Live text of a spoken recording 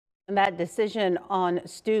That decision on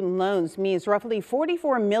student loans means roughly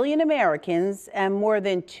 44 million Americans and more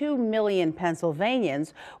than 2 million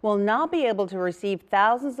Pennsylvanians will not be able to receive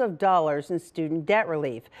thousands of dollars in student debt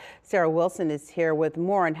relief. Sarah Wilson is here with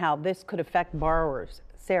more on how this could affect borrowers.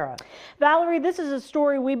 Sarah. Valerie, this is a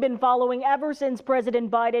story we've been following ever since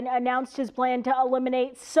President Biden announced his plan to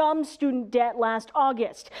eliminate some student debt last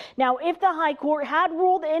August. Now, if the high court had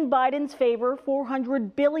ruled in Biden's favor,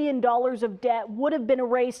 $400 billion of debt would have been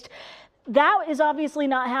erased. That is obviously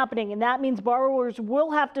not happening, and that means borrowers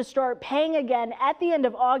will have to start paying again at the end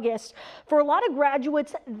of August. For a lot of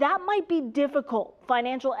graduates, that might be difficult.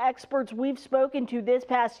 Financial experts we've spoken to this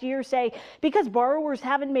past year say because borrowers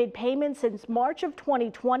haven't made payments since March of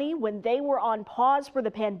 2020 when they were on pause for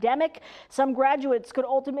the pandemic, some graduates could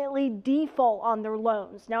ultimately default on their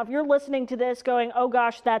loans. Now, if you're listening to this going, oh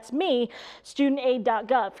gosh, that's me,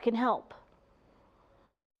 studentaid.gov can help.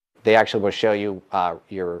 They actually will show you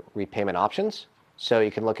your repayment options. So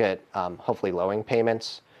you can look at hopefully lowering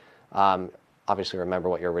payments. Obviously remember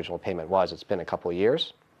what your original payment was. It's been a couple of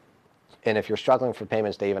years. And if you're struggling for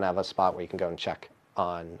payments, they even have a spot where you can go and check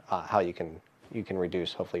on how you can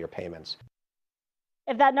reduce hopefully your payments.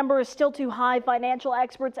 If that number is still too high, financial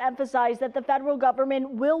experts emphasize that the federal government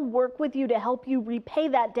will work with you to help you repay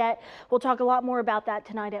that debt. We'll talk a lot more about that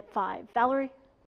tonight at 5. Valerie?